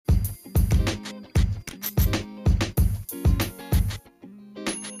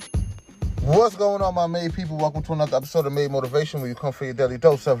What's going on, my Made people? Welcome to another episode of Made Motivation, where you come for your daily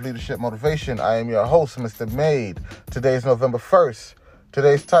dose of leadership motivation. I am your host, Mr. Made. Today is November 1st.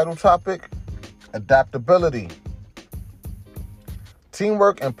 Today's title topic, adaptability.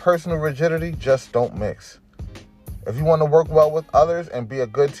 Teamwork and personal rigidity just don't mix. If you want to work well with others and be a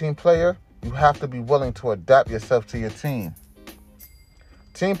good team player, you have to be willing to adapt yourself to your team.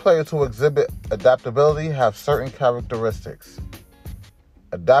 Team players who exhibit adaptability have certain characteristics.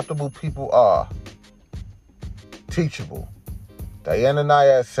 Adaptable people are teachable. Diana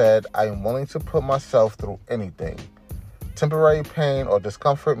Nyad said, "I am willing to put myself through anything. Temporary pain or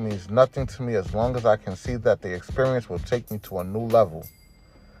discomfort means nothing to me as long as I can see that the experience will take me to a new level.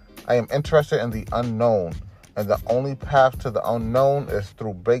 I am interested in the unknown, and the only path to the unknown is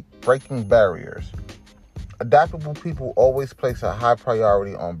through breaking barriers." Adaptable people always place a high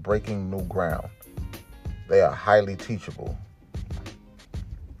priority on breaking new ground. They are highly teachable.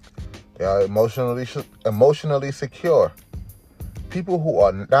 They are emotionally secure. People who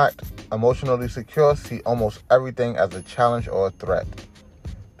are not emotionally secure see almost everything as a challenge or a threat.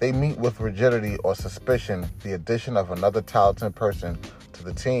 They meet with rigidity or suspicion the addition of another talented person to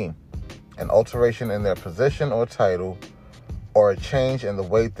the team, an alteration in their position or title, or a change in the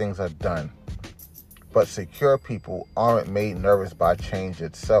way things are done. But secure people aren't made nervous by change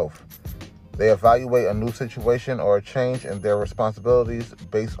itself. They evaluate a new situation or a change in their responsibilities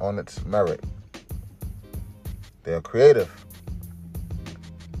based on its merit. They are creative.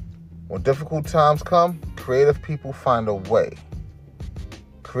 When difficult times come, creative people find a way.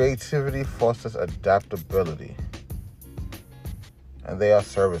 Creativity fosters adaptability. And they are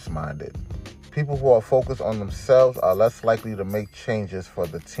service-minded. People who are focused on themselves are less likely to make changes for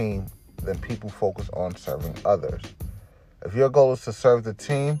the team than people focused on serving others. If your goal is to serve the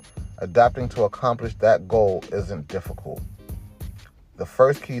team, adapting to accomplish that goal isn't difficult. The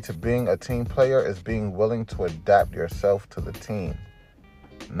first key to being a team player is being willing to adapt yourself to the team,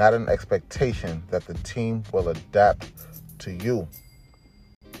 not an expectation that the team will adapt to you.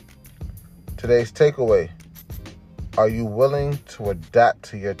 Today's takeaway: are you willing to adapt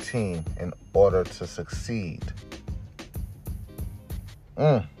to your team in order to succeed?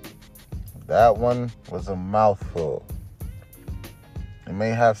 That one was a mouthful. It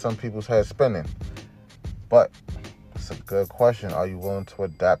may have some people's heads spinning, but it's a good question. Are you willing to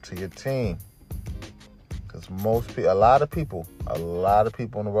adapt to your team? Because a lot of people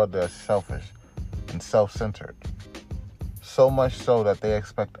in the world, they're selfish and self-centered. So much so that they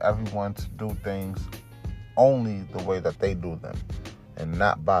expect everyone to do things only the way that they do them, and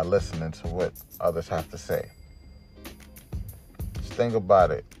not by listening to what others have to say. Just think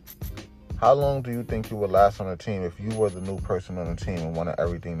about it. How long do you think you would last on a team if you were the new person on the team and wanted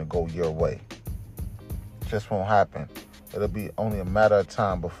everything to go your way? It just won't happen. It'll be only a matter of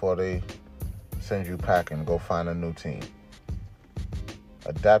time before they send you packing and go find a new team.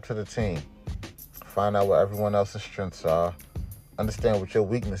 Adapt to the team. Find out what everyone else's strengths are. Understand what your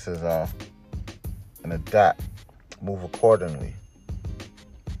weaknesses are. And adapt. Move accordingly.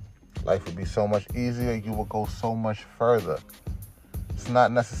 Life would be so much easier. You will go so much further. It's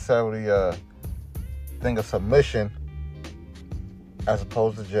not necessarily a thing of submission, as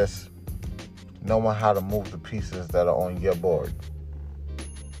opposed to just knowing how to move the pieces that are on your board.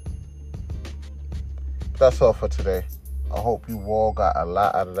 But that's all for today. I hope you all got a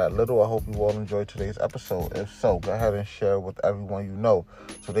lot out of that little. I hope you all enjoyed today's episode. If so, go ahead and share with everyone you know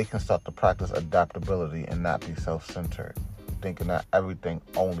so they can start to practice adaptability and not be self-centered, thinking that everything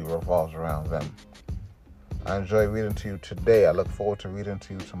only revolves around them. I enjoy reading to you today. I look forward to reading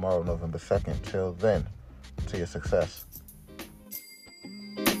to you tomorrow, November 2nd. Till then, to your success.